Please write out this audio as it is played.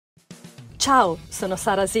Ciao, sono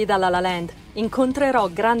Sara Z da La La Land. Incontrerò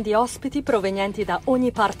grandi ospiti provenienti da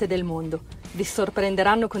ogni parte del mondo. Vi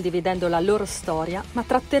sorprenderanno condividendo la loro storia, ma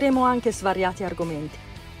tratteremo anche svariati argomenti.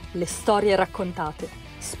 Le storie raccontate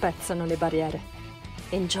spezzano le barriere.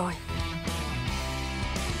 Enjoy!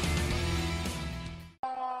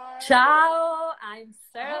 Ciao, I'm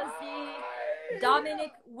Sara Z,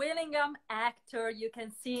 Dominique Willingham, actor. You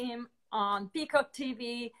can see him on Peacock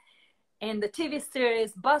Tv in the TV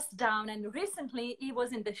series Bust Down, and recently he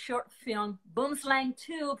was in the short film Boomslang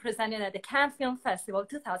 2, presented at the Cannes Film Festival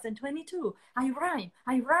 2022. I rhyme.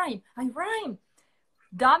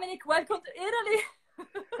 Dominic, welcome to Italy.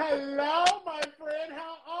 Hello, my friend.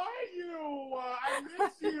 How are you? I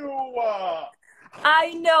miss you.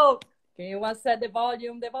 I know. Can you want to set the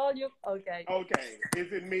volume? Okay. Okay.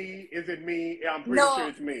 Is it me? I'm pretty sure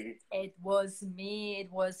it's me. It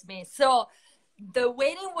was me. So the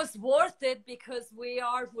waiting was worth it because we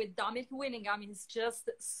are with Dominique Willingham. He's just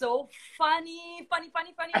so funny,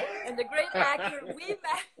 and the great actor.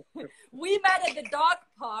 We met at the dog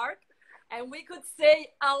park, and we could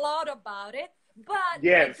say a lot about it. But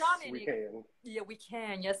yes, Dominique, we can. Yeah, we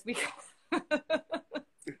can. Yes, we can.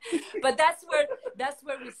 But that's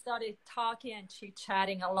where we started talking and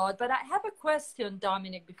chit-chatting a lot. But I have a question,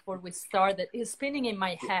 Dominic, before we start that is spinning in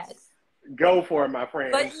my head. Go for it, my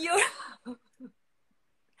friend. But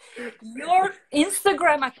your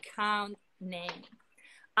Instagram account name,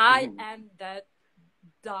 I am that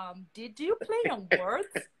dumb. Did you play on words?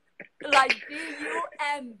 Like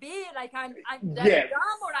D-U-M-B, like I'm that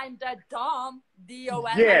dumb, or I'm that dumb,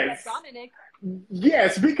 D-O-M, yes. like Dominic.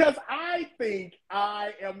 Yes, because I think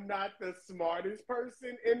I am not the smartest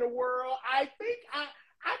person in the world. I think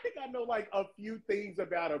I know like a few things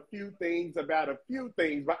about a few things, but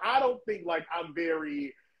I don't think like I'm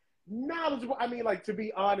very knowledgeable. I mean, like, to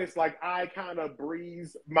be honest, like I kind of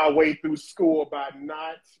breeze my way through school by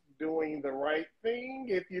not doing the right thing,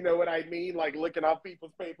 if you know what I mean, like looking off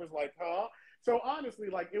people's papers like, huh? So honestly,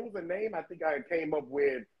 like it was a name I think I came up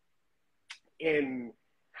with in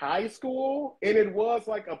high school, and it was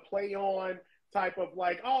like a play on type of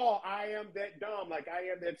like, oh, I am that dumb, like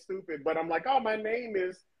I am that stupid, but I'm like, oh, my name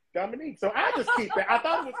is Dominique, so I just keep it. I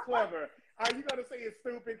thought it was clever. Are you gonna say it's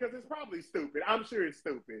stupid? Because it's probably stupid. I'm sure it's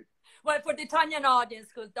stupid. Well, for the Italian audience,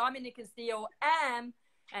 because Dominic is D-O-M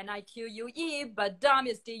and I-Q-U-E, but Dom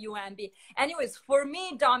is D-U-M-B. Anyways, for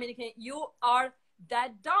me, Dominic, you are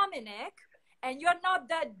that Dominic, and you're not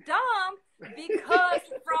that dumb because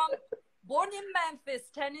from born in Memphis,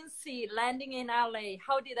 Tennessee, landing in LA,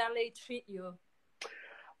 how did LA treat you?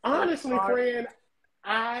 Honestly, friend,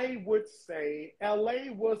 I would say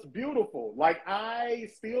LA was beautiful. Like, I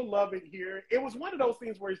still love it here. It was one of those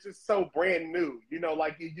things where it's just so brand new, you know,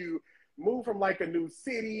 like you move from like a new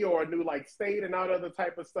city or a new like state and all that other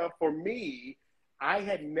type of stuff. For me, I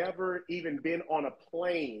had never even been on a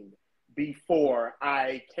plane before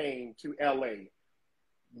I came to LA.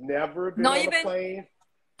 Never been on a plane.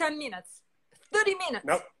 10 minutes, 30 minutes.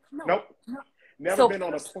 Nope. Never been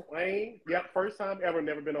on a plane. Yep, first time ever.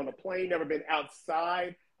 Never been on a plane. Never been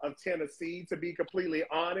outside of Tennessee, to be completely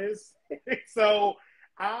honest. So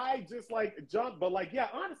I just like jumped. But like, yeah,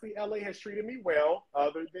 honestly, LA has treated me well,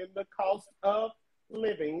 other than the cost of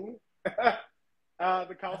living.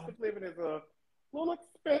 The cost of living is a little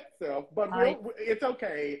expensive, but it's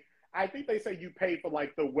okay. I think they say you pay for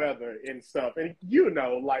like the weather and stuff. And you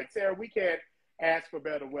know, like, Sarah, we can't ask for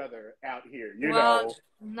better weather out here, you know.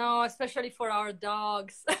 No, especially for our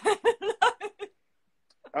dogs.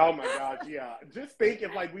 Oh my gosh, yeah. Just think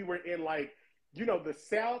if like we were in like, you know, the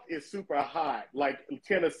South is super hot, like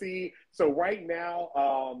Tennessee. So right now,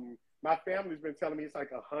 my family's been telling me it's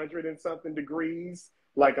like 100 and something degrees,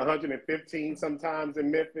 like 115 sometimes in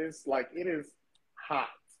Memphis. Like it is hot.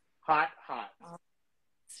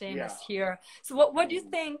 Same as here. So what do you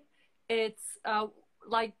think it's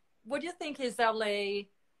like? What do you think is LA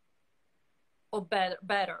or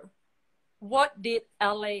better? What did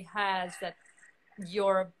LA has that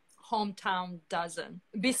your hometown doesn't?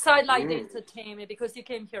 Besides like the entertainment, because you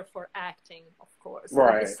came here for acting, of course.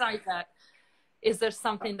 Right. Besides that, is there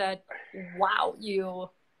something that wow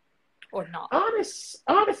you or not?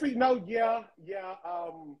 Honestly, no, yeah.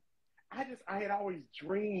 I had always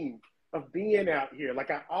dreamed of being out here.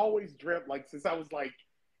 Like I always dreamt, like since I was like,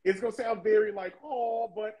 it's gonna sound very like,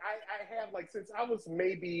 oh, but I have like since I was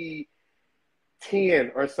maybe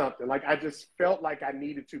 10 or something, like I just felt like I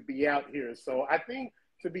needed to be out here. So I think,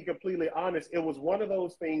 to be completely honest, it was one of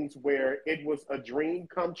those things where it was a dream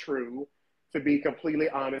come true, to be completely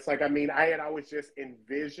honest. Like, I mean, I had always just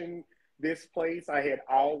envisioned this place. I had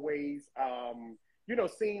always you know,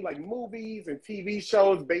 seeing like movies and TV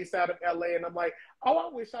shows based out of LA. And I'm like, oh, I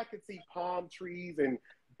wish I could see palm trees and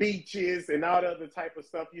beaches and all the other type of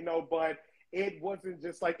stuff, you know, but it wasn't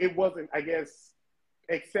just like, it wasn't, I guess,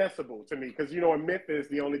 accessible to me. Because, you know, in Memphis,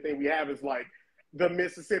 the only thing we have is like the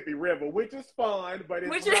Mississippi River, which is fun, but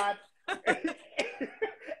it's not.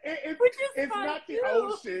 It's not the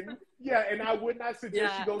ocean. Yeah, and I would not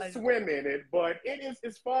suggest you go swim in it, but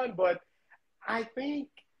it's fun. But I think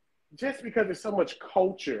just because there's so much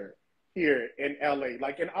culture here in LA,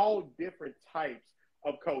 like in all different types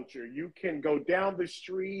of culture, you can go down the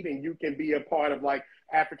street and you can be a part of like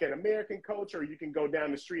African American culture, or you can go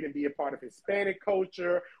down the street and be a part of Hispanic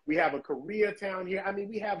culture. We have a Koreatown here. I mean,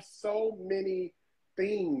 we have so many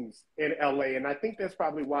things in LA, and I think that's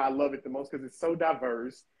probably why I love it the most, because it's so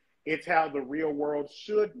diverse. It's how the real world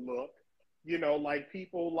should look, you know, like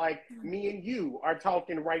people like me and you are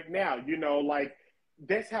talking right now, you know, like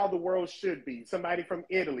that's how the world should be. Somebody from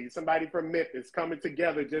Italy, somebody from Memphis coming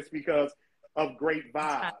together just because of great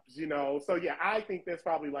vibes, you know. So yeah, I think that's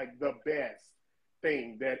probably like the best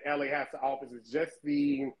thing that LA has to offer, is just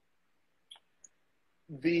the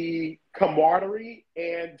camaraderie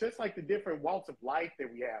and just like the different walks of life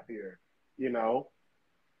that we have here, you know.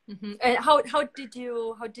 Mm-hmm. And how did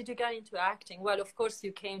you get into acting? Well, of course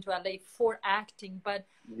you came to LA for acting, but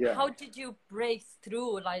how did you break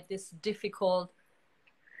through like this difficult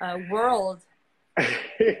world?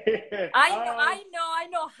 I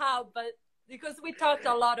know how, but because we talked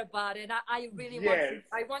a lot about it, I really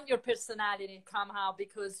want your personality to come out,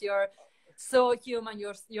 because you're so human.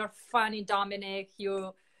 You're funny, Dominic.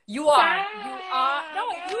 You are.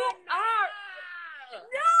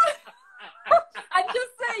 I'm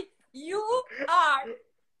just saying, you are.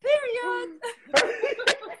 Period.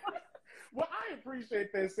 Well, I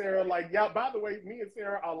appreciate that, Sarah. Like, yeah, by the way, me and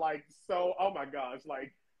Sarah are like, so, oh my gosh,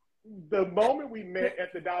 like the moment we met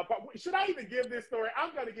at the dog park, should I even give this story?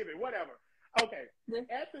 I'm going to give it, whatever. Okay.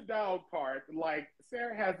 At the dog park, like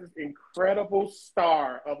Sarah has this incredible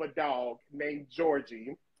star of a dog named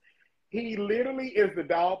Georgie. He literally is the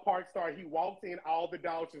dog park star. He walks in, all the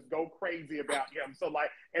dogs just go crazy about him. So like,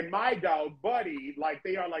 and my dog, Buddy, like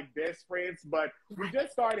they are like best friends, but we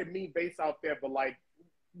just started me based off there, but like,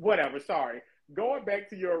 whatever, sorry. Going back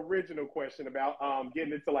to your original question about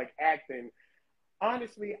getting into like acting,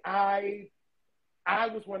 honestly, I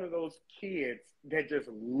was one of those kids that just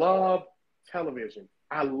loved television.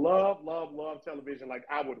 I love television. Like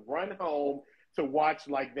I would run home to watch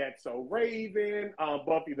like That's So Raven,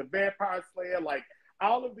 Buffy the Vampire Slayer, like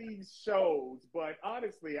all of these shows. But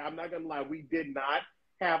honestly, I'm not gonna lie, we did not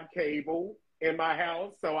have cable in my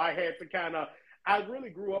house. So I had to I really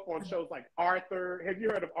grew up on shows like Arthur. Have you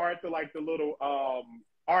heard of Arthur, like the little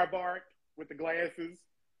aardvark with the glasses?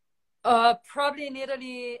 Probably in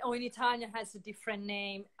Italy or in Italian has a different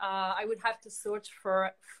name. I would have to search for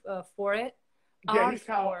it. Yeah, he's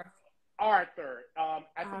called Arthur.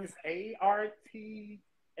 I think it's ARTH.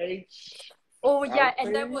 Oh yeah,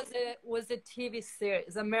 and that was a TV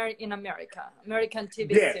series, American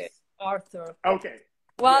TV series, Arthur. Okay.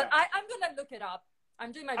 Well, yeah. I'm gonna look it up.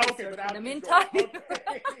 I'm doing my research in the meantime.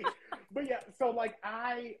 But yeah, so like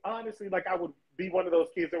I honestly, like I would be one of those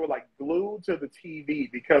kids that were like glued to the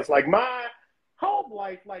TV, because like my home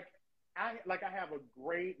life, like I have a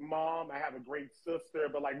great mom, I have a great sister,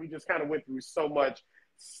 but like we just kind of went through so much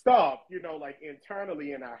stuff, you know, like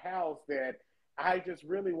internally in our house, that I just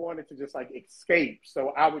really wanted to just like escape.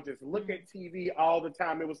 So I would just look at TV all the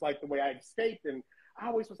time. It was like the way I escaped, and I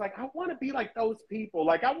always was like, I want to be like those people.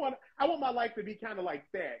 Like I want my life to be kind of like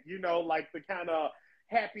that, you know, like the kind of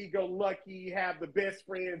happy-go-lucky, have the best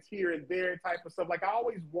friends here and there type of stuff. Like I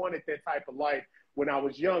always wanted that type of life when I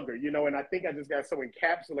was younger, you know, and I think I just got so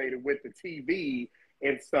encapsulated with the TV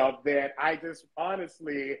and stuff that I just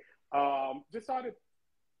honestly just started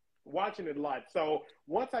watching it a lot. So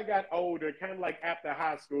once I got older, kind of like after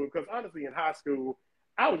high school, because honestly in high school,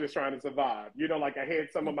 I was just trying to survive. You know, like I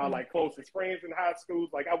had some of my like closest friends in high school.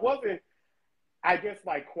 Like I wasn't, I guess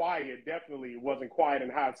like quiet, definitely wasn't quiet in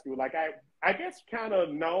high school. Like I guess kind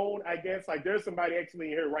of known, I guess like there's somebody actually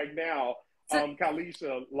here right now,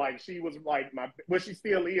 Kalisha, like she was like she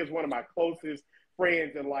still is one of my closest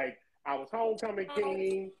friends. And like I was homecoming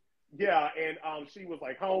king. Yeah. And she was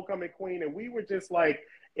like homecoming queen, and we were just like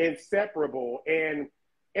inseparable. And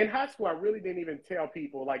in high school, I really didn't even tell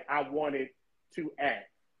people like I wanted to act.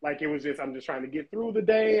 Like it was just, I'm just trying to get through the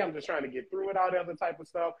day. I'm just trying to get through it, all the other type of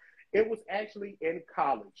stuff. It was actually in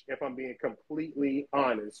college, if I'm being completely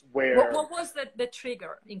honest, where... What was the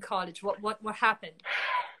trigger in college? What happened?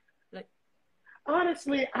 Like,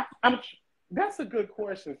 honestly, that's a good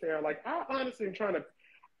question, Sarah. Like, I honestly am trying to...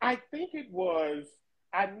 I think it was,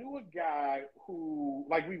 I knew a guy who,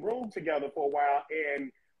 like, we roomed together for a while,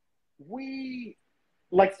 and we,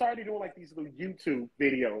 like, started doing, like, these little YouTube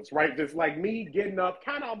videos, right? Just, like, me getting up,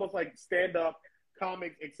 kind of almost like stand-up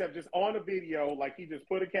comics, except just on a video, like, he just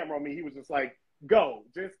put a camera on me. He was just like, go,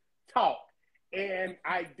 just talk. And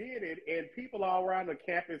I did it, and people all around the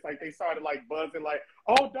campus, like, they started, like, buzzing, like,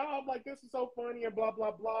 oh, Dom, like, this is so funny, and blah,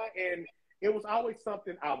 blah, blah. And it was always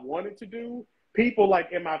something I wanted to do. People,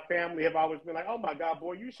 like, in my family have always been like, oh, my God,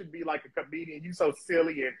 boy, you should be, like, a comedian. You so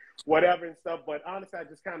silly and whatever and stuff. But honestly, I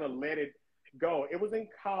just kind of let it go. It was in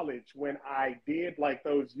college when I did, like,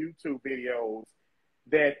 those YouTube videos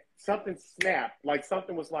that something snapped. Like,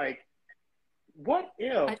 something was like, what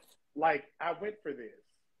if, like, I went for this?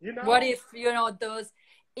 You know? What if, you know, those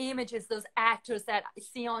images, those actors that I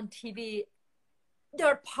see on TV,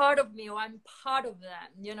 they're part of me, or I'm part of them,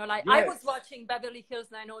 you know, like I was watching Beverly Hills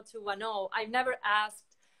 90210. I never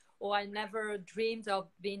asked, or I never dreamed of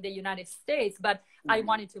being the United States, but I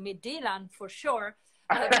wanted to meet Dylan for sure.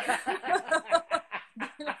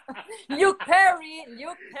 Luke Perry.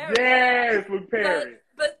 Yes, Luke Perry.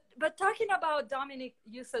 But talking about Dominique,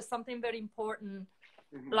 you said something very important.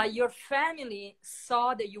 Like your family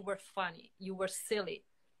saw that you were funny, you were silly.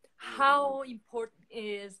 How important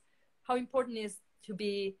is to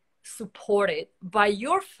be supported by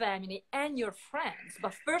your family and your friends,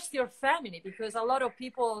 but first your family, because a lot of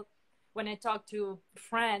people, when I talk to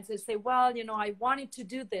friends, they say, well, you know, I wanted to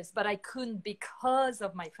do this, but I couldn't because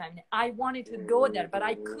of my family. I wanted to go there, but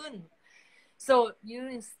I couldn't. So you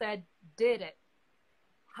instead did it.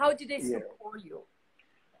 How did they support you?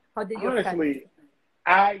 How did your family?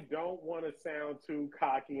 I don't want to sound too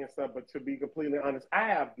cocky and stuff, but to be completely honest, I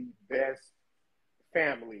have the best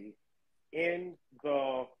family in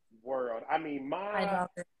the world. I mean,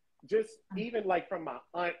 just even like from my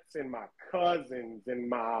aunts and my cousins and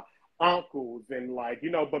my uncles and like, you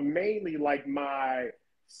know, but mainly like my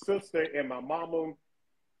sister and my mama,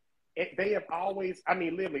 they have always, I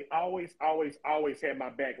mean, literally always had my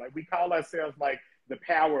back. Like we call ourselves like the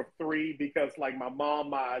power of three because like my mom,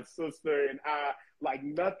 my sister, and I, like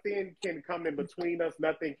nothing can come in between us.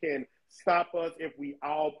 Nothing can stop us if we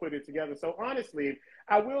all put it together. So honestly,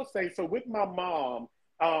 I will say, so with my mom,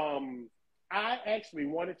 I actually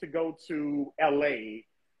wanted to go to LA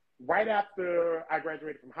right after I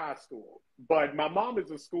graduated from high school. But my mom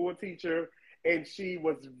is a school teacher and she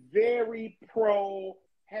was very pro,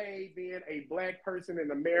 hey, being a Black person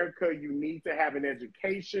in America, you need to have an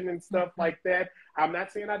education and stuff like that. I'm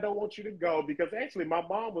not saying I don't want you to go because actually my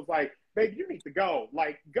mom was like, babe, you need to go.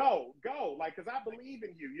 Like, go. Like, because I believe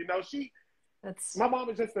in you. You know, my mom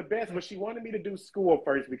is just the best, but she wanted me to do school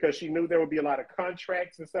first because she knew there would be a lot of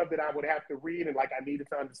contracts and stuff that I would have to read and like I needed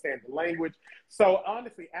to understand the language. So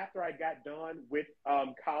honestly, after I got done with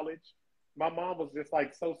college, my mom was just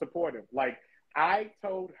like so supportive. Like I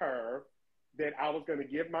told her that I was going to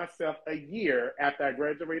give myself a year after I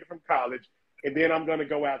graduated from college, and then I'm going to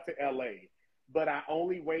go out to LA. But I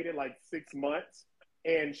only waited like 6 months,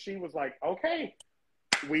 and she was like, okay,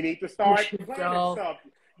 we need to start planning stuff.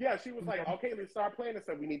 Yeah, she was like, okay, let's start planning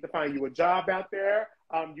stuff. We need to find you a job out there.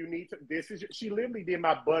 You need to, she literally did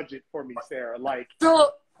my budget for me, Sarah. Like, so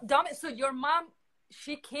your mom,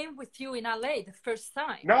 she came with you in LA the first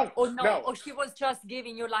time? No. Or she was just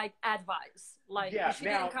giving you like advice? Like, she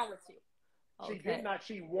didn't come with you? She did not.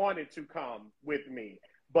 She wanted to come with me,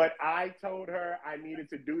 but I told her I needed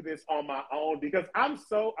to do this on my own because I'm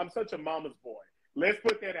such a mama's boy. Let's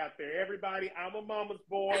put that out there. Everybody, I'm a mama's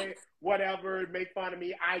boy, whatever, make fun of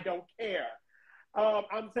me. I don't care.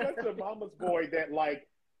 I'm such a mama's boy that like,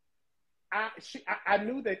 I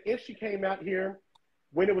knew that if she came out here,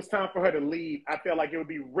 when it was time for her to leave, I felt like it would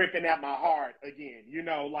be ripping at my heart again. You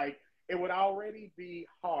know, like, it would already be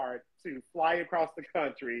hard to fly across the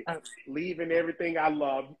country, leaving everything I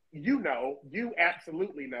love. You know, you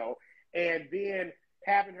absolutely know. And then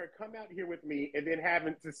having her come out here with me and then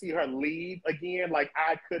having to see her leave again, like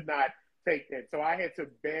I could not take that. So I had to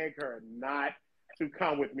beg her not to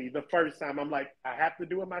come with me the first time. I'm like, I have to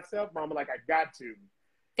do it myself. Mama, like, I got to.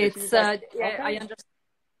 It's, like, okay. I understand.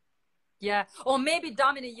 Yeah. Or maybe,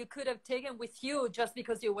 Dominic, you could have taken with you just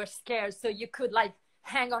because you were scared. So you could like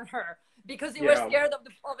hang on her because you were scared of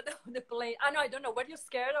the plane. I don't know. Were you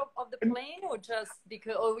scared of the plane or just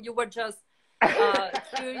because, or you were just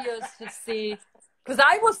curious to see? Because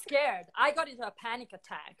I was scared. I got into a panic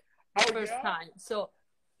attack the first time. So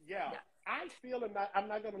I feel I'm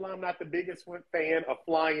not gonna lie, I'm not the biggest fan of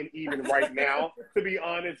flying even right now, to be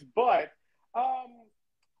honest. But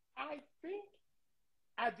I think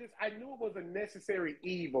I knew it was a necessary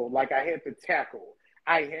evil, like I had to tackle.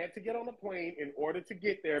 I had to get on a plane in order to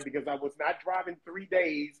get there because I was not driving 3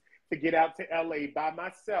 days to get out to LA by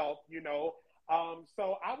myself, you know.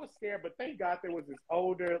 So I was scared, but thank God there was this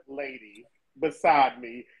older lady beside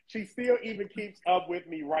me. She still even keeps up with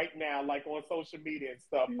me right now, like on social media and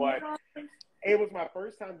stuff. But it was my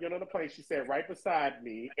first time getting on a plane. She sat right beside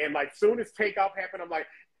me. And like soon as takeoff happened, I'm like,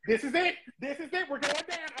 this is it. This is it. We're going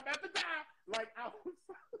down. I'm at the top. Like I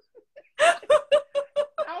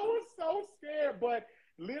was so scared. But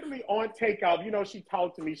literally on takeoff, you know, she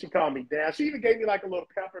talked to me. She calmed me down. She even gave me like a little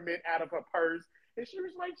peppermint out of her purse. And she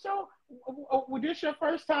was like, so, was this your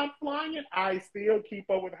first time flying? And I still keep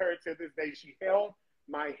up with her to this day. She held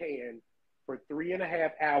my hand for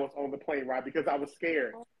 3.5 hours on the plane ride because I was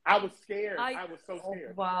scared. I was scared. I was so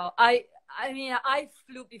scared. Wow. I mean, I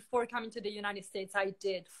flew before coming to the United States. I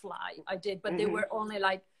did fly. I did, but they were only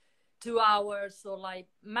like 2 hours or like,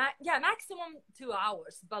 maximum 2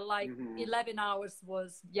 hours. But like 11 hours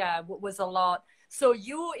was a lot. So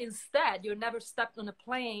you never stepped on a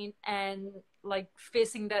plane and like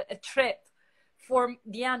facing a trip for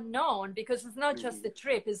the unknown, because it's not just a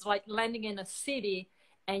trip. It's like landing in a city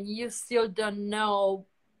and you still don't know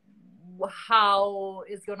how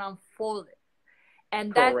it's going to unfold.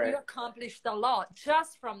 And that you accomplished a lot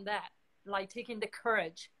just from that, like taking the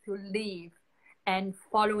courage to leave and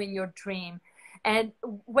following your dream. And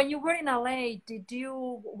when you were in LA, did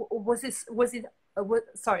you,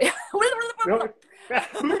 sorry.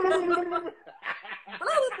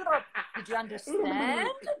 Did you understand?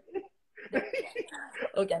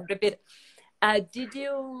 Okay, repeat. Did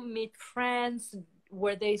you meet friends?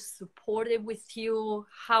 Were they supportive with you?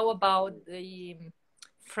 How about the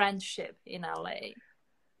friendship in LA?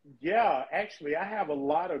 Yeah, actually, I have a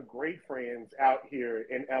lot of great friends out here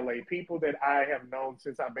in LA, people that I have known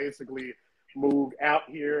since I basically moved out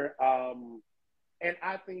here. And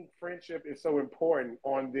I think friendship is so important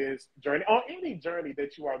on this journey, on any journey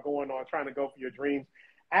that you are going on, trying to go for your dreams.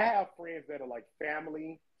 I have friends that are like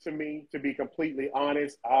family to me, to be completely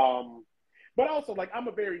honest. But also, like, I'm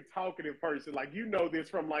a very talkative person. Like, you know this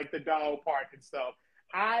from, like, the dog park and stuff.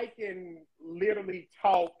 I can literally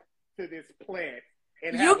talk to this plant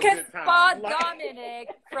and have a good time. You can spot Dominic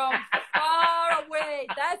from far away.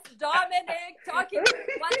 That's Dominic talking.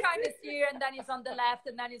 One time he's here, and then he's on the left,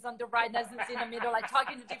 and then he's on the right, and then he's in the middle, like,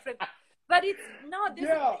 talking to different... But it's not... This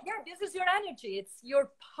is your energy. It's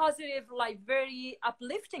your positive, like, very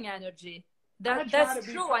uplifting energy. That's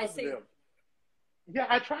true, I see. Yeah,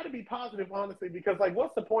 I try to be positive, honestly, because, like,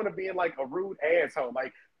 what's the point of being, like, a rude asshole?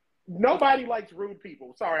 Like, nobody likes rude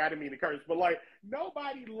people. Sorry, I didn't mean to curse, but, like,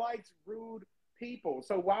 nobody likes rude people.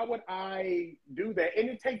 So why would I do that? And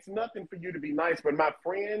it takes nothing for you to be nice. But my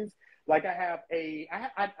friends, like, I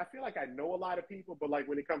feel like I know a lot of people, but, like,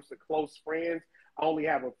 when it comes to close friends, I only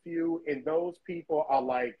have a few. And those people are,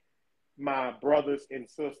 like, my brothers and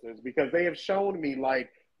sisters, because they have shown me,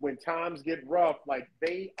 like, when times get rough, like,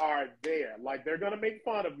 they are there. Like, they're going to make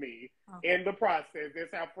fun of me in the process.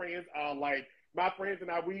 That's how friends are. Like, my friends and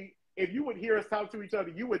I, if you would hear us talk to each other,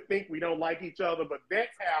 you would think we don't like each other, but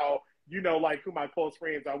that's how, you know, like, who my close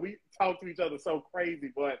friends are. We talk to each other so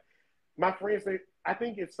crazy, but my friends, I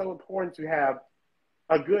think it's so important to have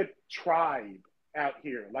a good tribe out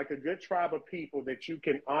here, like a good tribe of people that you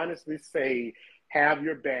can honestly say have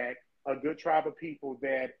your back, a good tribe of people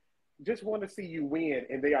that just want to see you win,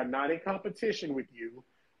 and they are not in competition with you.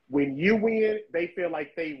 When you win, they feel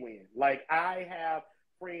like they win. Like, I have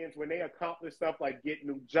friends, when they accomplish stuff like get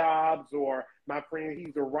new jobs, or my friend,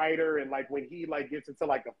 he's a writer, and like when he like gets into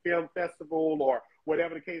like a film festival or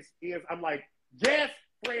whatever the case is, I'm like, yes,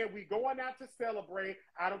 friend, we going out to celebrate.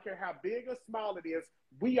 I don't care how big or small it is.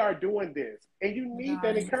 We are doing this. And you need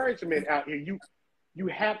that encouragement out here. You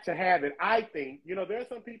have to have it. I think, you know, there are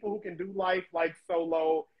some people who can do life like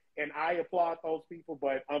solo, and I applaud those people,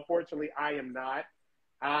 but unfortunately, I am not.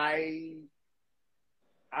 I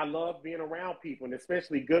love being around people, and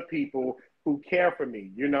especially good people who care for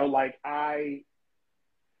me. You know, like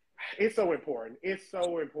it's so important. It's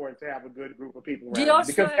so important to have a good group of people around you,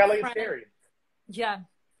 because LA is scary. Yeah,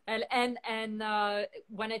 and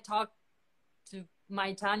when I talk to my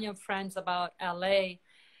Italian friends about LA,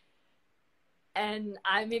 and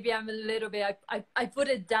I'm a little bit, I put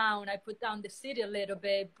it down. I put down the city a little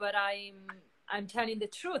bit, but I'm telling the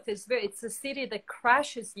truth. It's a city that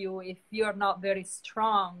crushes you if you're not very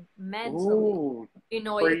strong mentally. Ooh, you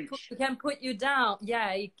know, it can put you down.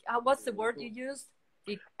 Yeah. What's the word you used?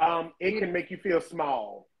 It can make you feel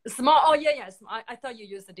small. Small. Oh yeah, yes. I thought you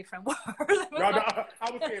used a different word. No, I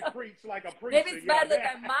would say preach like a preacher. Maybe it's better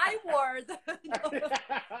than my word.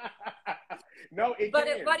 No,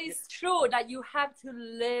 but it's true that you have to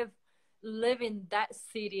live live in that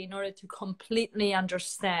city in order to completely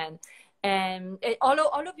understand. And all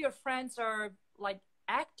of your friends are like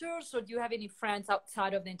actors, or do you have any friends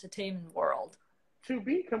outside of the entertainment world? To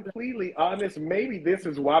be completely honest, maybe this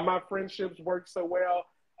is why my friendships work so well.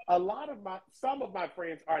 Some of my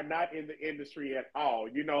friends are not in the industry at all.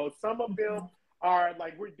 You know, some of them are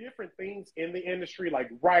like, we're different things in the industry, like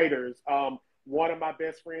writers. One of my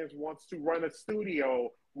best friends wants to run a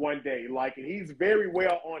studio one day, like, and he's very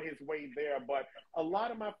well on his way there. But a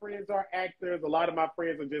lot of my friends are actors. A lot of my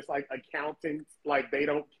friends are just like accountants, like they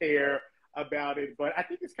don't care about it. But I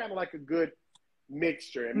think it's kind of like a good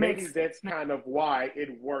mixture, and maybe that's kind of why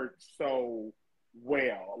it works so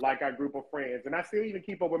well, like our group of friends. And I still even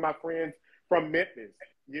keep up with my friends from Memphis,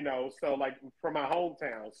 you know, so like from my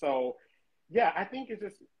hometown. So yeah, I think it's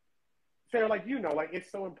just, Sarah, like, you know, like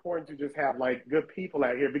it's so important to just have like good people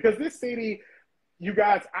out here, because this city, you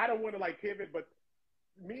guys, I don't want to like pivot, but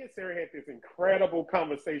me and Sarah had this incredible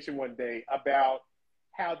conversation one day about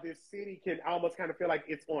how this city can almost kind of feel like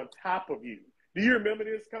it's on top of you. Do you remember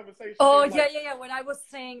this conversation? Oh, yeah. When I was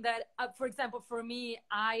saying that, for example, for me,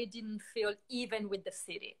 I didn't feel even with the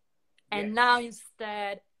city. And now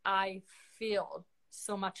instead, I feel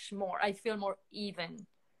so much more. I feel more even.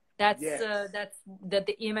 That's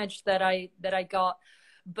the image that I got.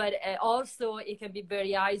 But also, it can be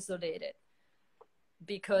very isolated,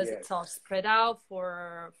 because it's all spread out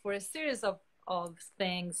for a series of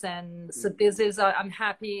things. And so this is, I'm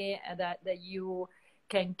happy that you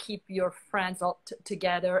can keep your friends all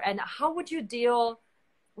together. And how would you deal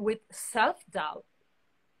with self-doubt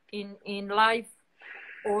in life,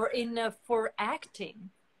 or in for acting?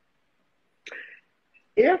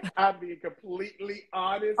 If I'm being completely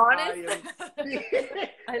honest, I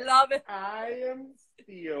love it. I am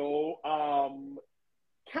still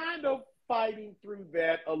kind of fighting through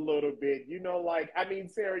that a little bit. You know, like, I mean,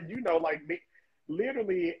 Sarah, you know, like me,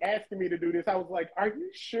 literally asking me to do this, I was like, are you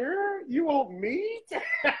sure you want me to?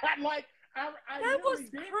 Like, I that really was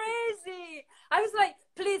crazy. I was like,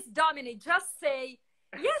 please, Dominique, just say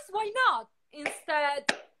yes, why not?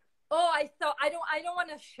 Instead, I thought, I don't want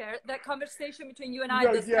to share that conversation between you and I,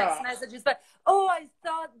 the text messages, but I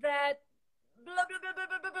thought that blah blah blah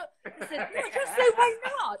blah blah blah. I said, no, just say why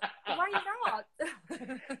not? Why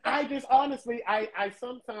not? I just honestly, I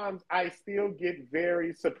sometimes I still get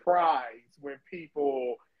very surprised when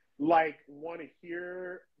people like want to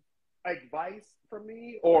hear advice from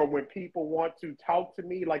me, or when people want to talk to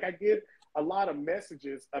me. Like, I get a lot of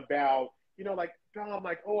messages about, you know, like, Dom,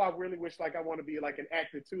 like, oh, I really wish like I want to be like an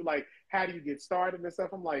actor too. Like, how do you get started and stuff?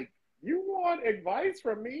 I'm like, you want advice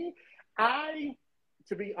from me?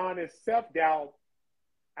 To be honest, self-doubt,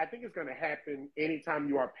 I think it's going to happen anytime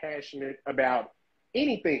you are passionate about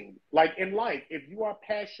anything. Like in life, if you are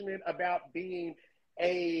passionate about being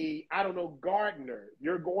I don't know, gardener,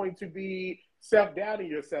 you're going to be self-doubting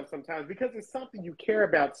yourself sometimes, because it's something you care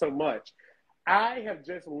about so much. I have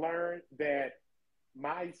just learned that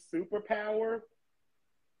my superpower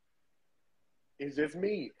is just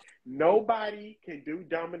me. Nobody can do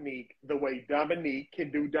Dominique the way Dominique can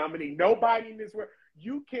do Dominique. Nobody in this world.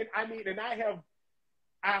 You can, I mean, and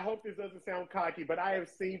I hope this doesn't sound cocky, but I have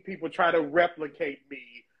seen people try to replicate me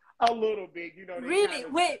a little bit, you know. Really?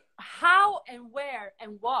 Wait, how and where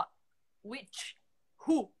and what? Which?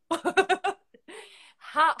 Who?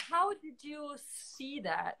 How did you see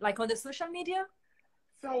that? Like on the social media?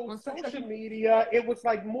 So on social media, it was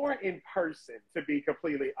like more in person, to be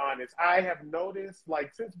completely honest. I have noticed,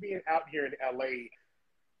 like, since being out here in LA,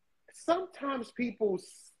 sometimes people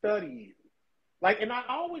study you. Like, and I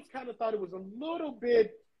always kind of thought it was a little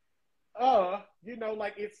bit, you know,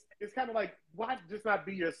 like it's kind of like, why just not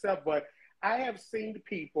be yourself? But I have seen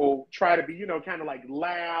people try to be, you know, kind of like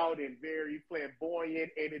loud and very flamboyant,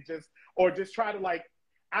 and or just try to like,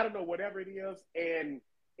 I don't know, whatever it is, and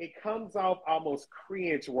it comes off almost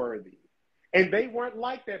cringe-worthy. And they weren't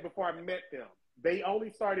like that before I met them. They only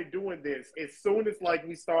started doing this as soon as like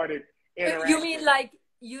we started interacting. You mean like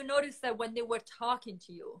you noticed that when they were talking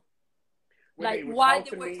to you? Like while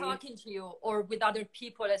they were talking to you, or with other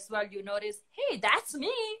people as well, you notice, hey, that's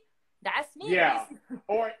me. That's me. Yeah.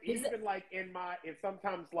 Or even like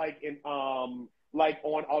sometimes like in like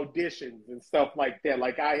on auditions and stuff like that.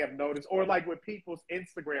 Like I have noticed, or like with people's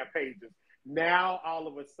Instagram pages. Now all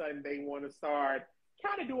of a sudden they want to start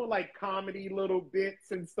kind of doing like comedy little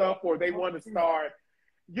bits and stuff, or they want to start,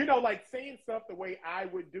 you know, like saying stuff the way I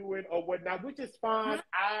would do it or whatnot, which is fine.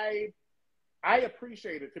 I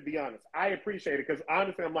appreciate it, to be honest. I appreciate it, because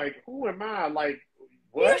honestly, I'm like, who am I? Like,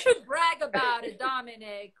 what? You should brag about it,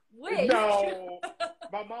 Dominic. Wait. No,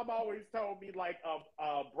 my my mom always told me like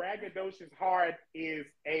a braggadocious heart is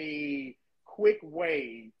a quick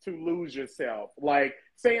way to lose yourself. Like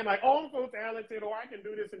saying like, oh, I'm so talented, or I can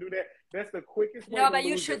do this and do that. That's the quickest way to lose yourself. No, but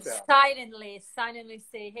you should silently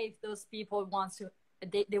say, hey, if those people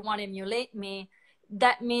they want to emulate me,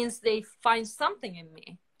 that means they find something in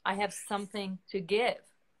me. I have something to give.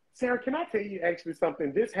 Sarah, can I tell you actually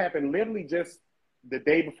something? This happened literally just the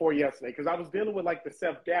day before yesterday, because I was dealing with like the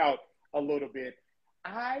self-doubt a little bit.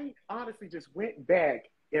 I honestly just went back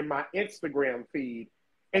in my Instagram feed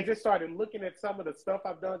and just started looking at some of the stuff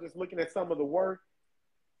I've done, just looking at some of the work.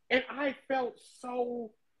 And I felt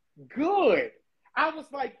so good. I was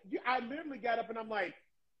like, I literally got up and I'm like,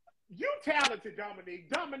 you talented, Dominique.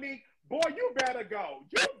 Dominique, boy, you better go.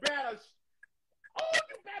 You better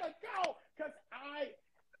go.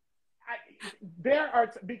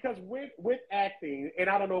 Because because with acting, and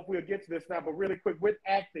I don't know if we'll get to this now, but really quick, with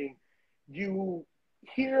acting, you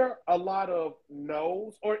hear a lot of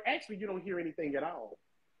no's, or actually you don't hear anything at all.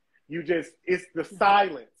 It's the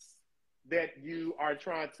silence that you are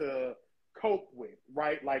trying to cope with,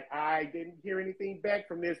 right? Like, I didn't hear anything back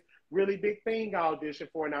from this really big thing I auditioned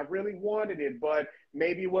for, and I really wanted it, but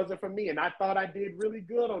maybe it wasn't for me. And I thought I did really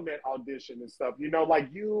good on that audition and stuff. You know, like,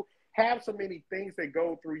 you have so many things that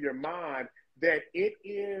go through your mind that it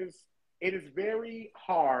is very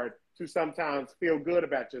hard to sometimes feel good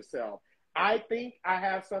about yourself. I think I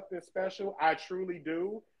have something special. I truly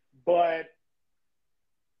do. But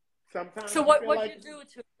sometimes. So what do you do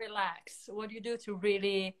to relax? What do you do to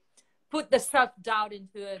really put the self-doubt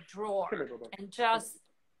into a drawer and just...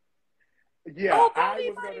 Yeah, oh,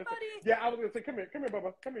 buddy. Yeah, I was gonna say, come here,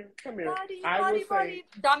 Bubba, come here. Buddy.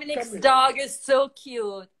 Dominique's dog is so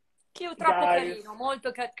cute. Cute, troppo carino,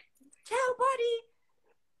 molto carino. Ciao,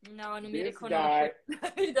 buddy. No, non mi riconosce.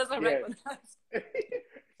 He doesn't recognize. Say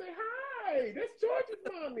hi. That's George's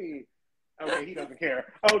mommy. Okay, he doesn't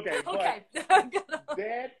care. Okay. But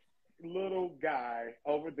that little guy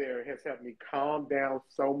over there has helped me calm down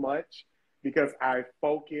so much, because I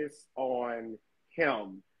focus on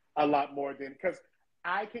him a lot more than, because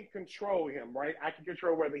I can control him, right? I can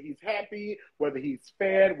control whether he's happy, whether he's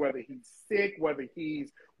fed, whether he's sick, whether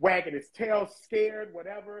he's wagging his tail, scared,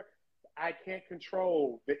 whatever. I can't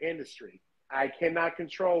control the industry. I cannot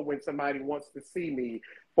control when somebody wants to see me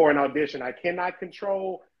for an audition. I cannot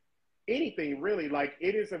control anything, really. Like,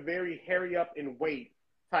 it is a very hurry up and wait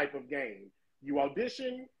type of game. You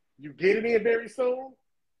audition, you get it in very soon,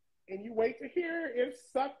 and you wait to hear if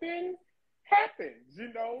something happens,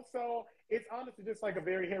 you know? So it's honestly just like a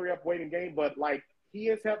very hurry up waiting game, but like, he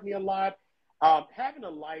has helped me a lot. Having a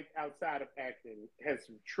life outside of acting has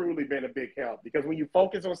truly been a big help, because when you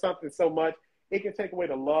focus on something so much, it can take away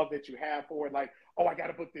the love that you have for it. Like, oh, I got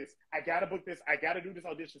to book this. I got to do this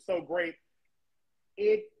audition so great.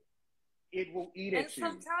 It will eat at you.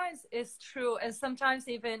 And sometimes it's true. And sometimes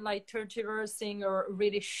even like tergiversing or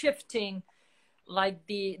really shifting like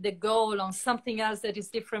the goal on something else that is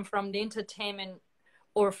different from the entertainment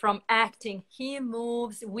or from acting, we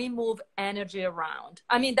move energy around.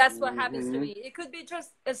 I mean, that's what happens to me. It could be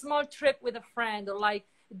just a small trip with a friend, or like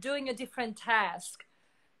doing a different task,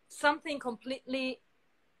 something completely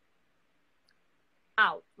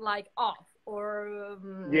out, like off, or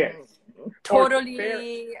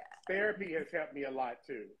totally. Therapy has helped me a lot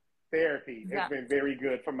too. Therapy has been very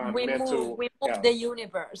good for my mental. We move the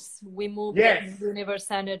universe. We move the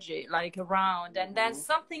universe energy like around, and then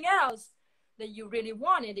something else that you really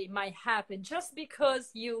wanted, it might happen just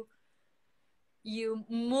because you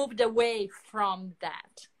moved away from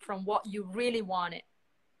that, from what you really wanted.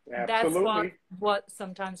 Absolutely. That's what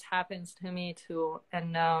sometimes happens to me too.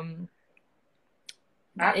 And I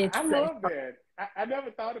love that. I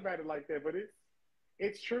never thought about it like that, but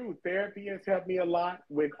it's true. Therapy has helped me a lot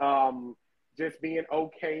with just being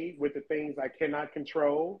okay with the things I cannot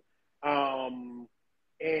control. And,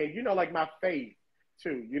 you know, like my faith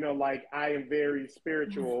too, you know, like I am very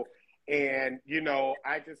spiritual, and, you know,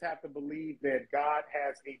 I just have to believe that God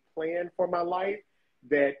has a plan for my life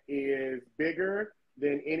that is bigger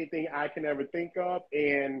than anything I can ever think of.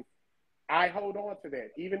 And I hold on to that,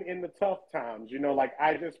 even in the tough times, you know, like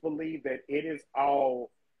I just believe that it is all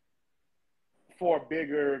for a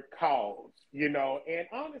bigger cause, you know. And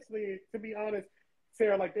honestly, to be honest,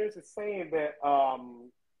 Sarah, like there's a saying that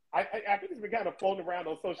I think it's been kind of floating around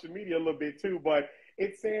on social media a little bit too, but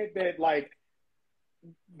it said that like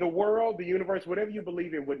the world, the universe, whatever you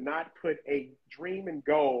believe in, would not put a dream and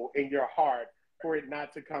goal in your heart for it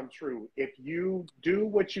not to come true. If you do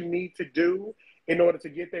what you need to do in order to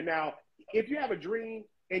get there. Now, if you have a dream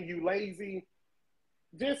and you lazy,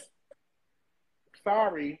 just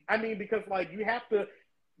sorry. I mean, because like you have to,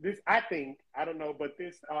 this, I think, I don't know, but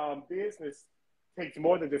this business takes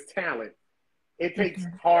more than just talent. It takes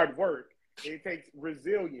hard work. It takes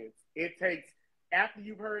resilience. It takes, after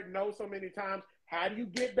you've heard no so many times, how do you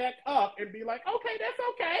get back up and be like, okay, that's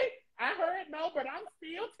okay. I heard no, but I'm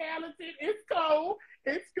still talented. It's cool.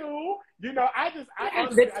 It's cool. You know, I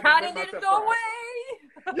honestly, the talent didn't go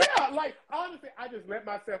away. Yeah, like, honestly, I just let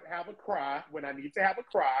myself have a cry when I need to have a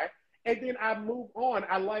cry. And then I move on.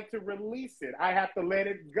 I like to release it. I have to let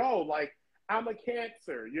it go. Like, I'm a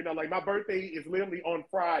Cancer. You know, like, my birthday is literally on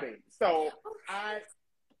Friday. So I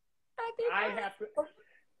have to.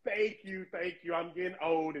 Thank you. I'm getting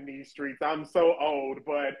old in these streets. I'm so old,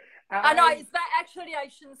 but I know it's not actually. I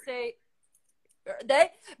shouldn't say birthday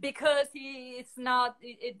because it's not.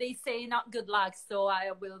 They say not good luck. So I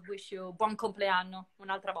will wish you buon compleanno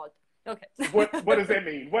un'altra volta. Okay. What does that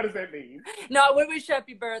mean? What does that mean? No, we wish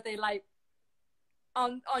happy birthday like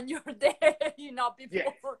on your day, not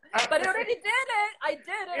before. Yes. But I already did it. I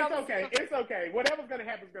did it. It's okay. It's okay. Whatever's gonna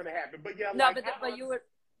happen is gonna happen. But yeah, no, like, but you were.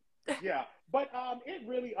 Yeah, but it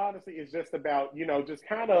really honestly is just about, you know, just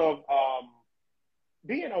kind of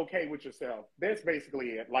being okay with yourself. That's basically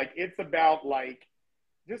it. Like, it's about, like,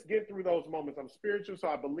 just get through those moments. I'm spiritual, so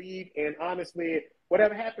I believe, and honestly,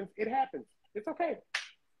 whatever happens, it happens. It's okay.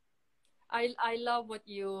 I love what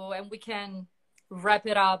and we can wrap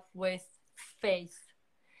it up with faith.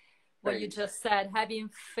 What you just said,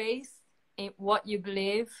 having faith in what you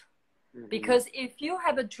believe. Mm-hmm. Because if you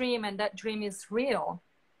have a dream and that dream is real,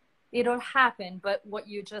 it'll happen. But what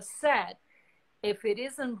you just said, if it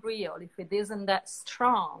isn't real, if it isn't that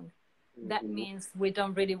strong, that means we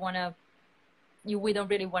don't really want to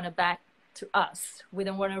back to us. We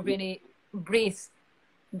don't want to really breathe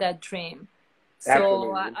that dream.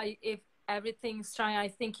 So if everything's strong, I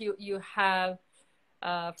think you have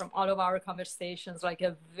from all of our conversations like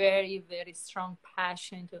a very, very strong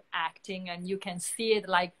passion to acting, and you can see it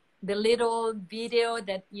like the little video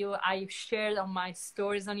that I shared on my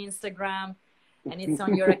stories on Instagram, and it's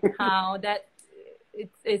on your account. That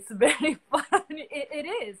it's very funny. It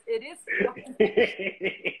is.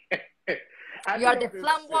 You are the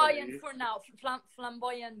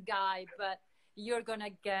flamboyant guy, but you're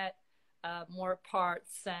gonna get more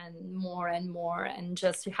parts and more, and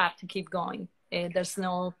just you have to keep going. There's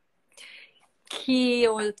no key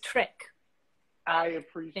or trick. I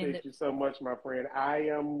appreciate you so much, my friend. I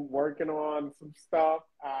am working on some stuff.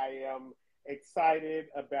 I am excited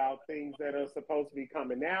about things that are supposed to be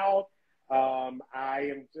coming out.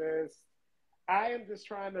 I am just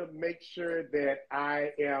trying to make sure that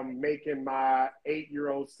I am making my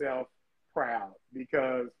 8-year-old self proud,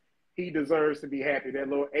 because he deserves to be happy. That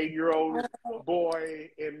little 8-year-old boy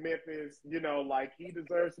in Memphis, you know, like, he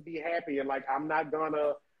deserves to be happy. And, like, I'm not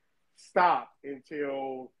gonna stop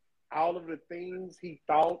until all of the things he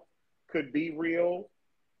thought could be real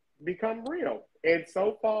become real. And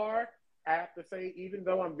so far, I have to say, even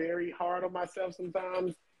though I'm very hard on myself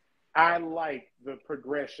sometimes, I like the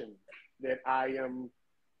progression that I am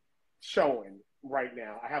showing right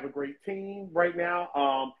now. I have a great team right now.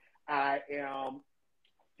 I am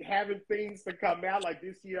having things to come out. Like,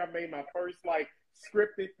 this year, I made my first, like,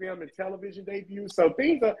 scripted film and television debut. So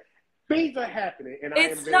things are happening, and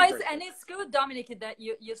it's nice grateful. And it's good, Dominique, that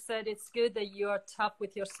you said it's good that you are tough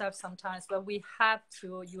with yourself sometimes, but you have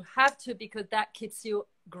to, because that keeps you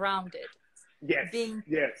grounded. Yes. Being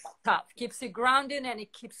tough keeps you grounded, and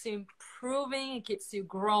it keeps you improving. It keeps you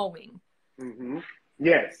growing. Mm-hmm.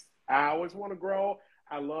 Yes, I always want to grow.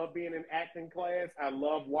 I love being in acting class. I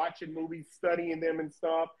love watching movies, studying them and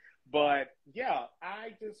stuff. But yeah,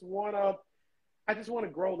 I just want to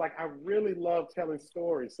grow. Like, I really love telling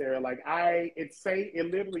stories, Sarah. Like, it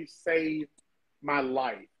literally saved my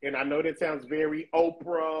life. And I know that sounds very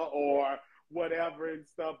Oprah or whatever and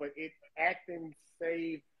stuff, but acting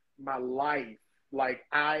saved my life. Like,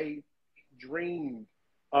 I dreamed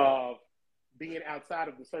of being outside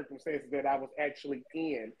of the circumstances that I was actually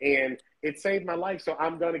in, and it saved my life. So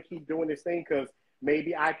I'm going to keep doing this thing, because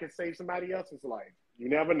maybe I can save somebody else's life. You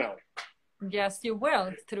never know. Yes, you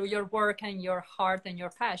will, through your work and your heart and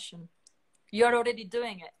your passion. You're already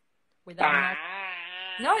doing it without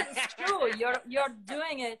No, it's true. You're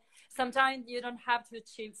doing it. Sometimes you don't have to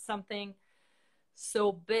achieve something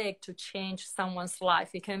so big to change someone's life.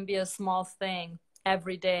 It can be a small thing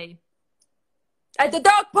every day. At the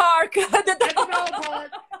dog park. At the dog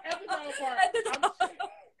park.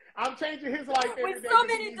 I'm changing his life every with day so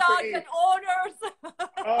many dogs and owners.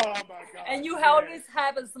 Oh my God! And you always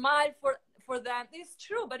have a smile for them. It's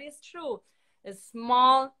true, but it's true. A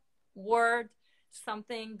small word,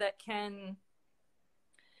 something that can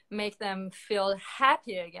make them feel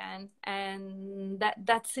happy again, and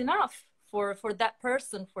that's enough for that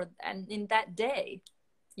person, and in that day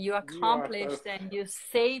you accomplished and you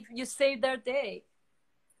save their day.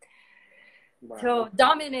 Wow. So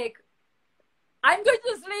Dominique, I'm going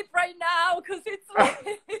to sleep right now because it's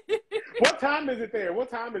late. What time is it there?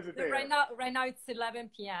 Right now it's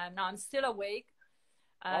 11 p.m. Now I'm still awake.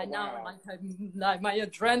 Wow. Now like my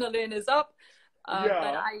adrenaline is up.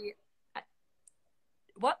 But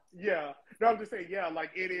what? Yeah. No, I'm just saying, yeah,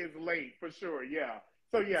 like it is late for sure. Yeah.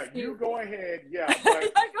 So yeah, you go ahead. Yeah.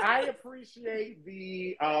 But I appreciate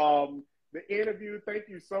the interview. Thank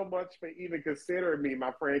you so much for even considering me,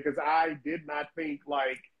 my friend, because I did not think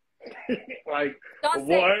like don't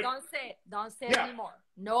say it anymore.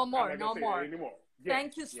 No more. Yeah.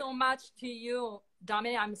 Thank you so much to you,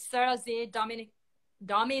 Dominic. I'm Sara Z,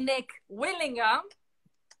 Dominique Willingham.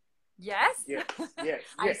 Yes.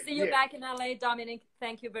 I see you back in LA, Dominic.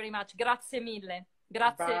 Thank you very much. Grazie mille.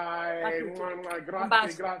 Grazie. Bye. A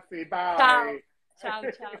tutti. Grazie. Bye. Ciao.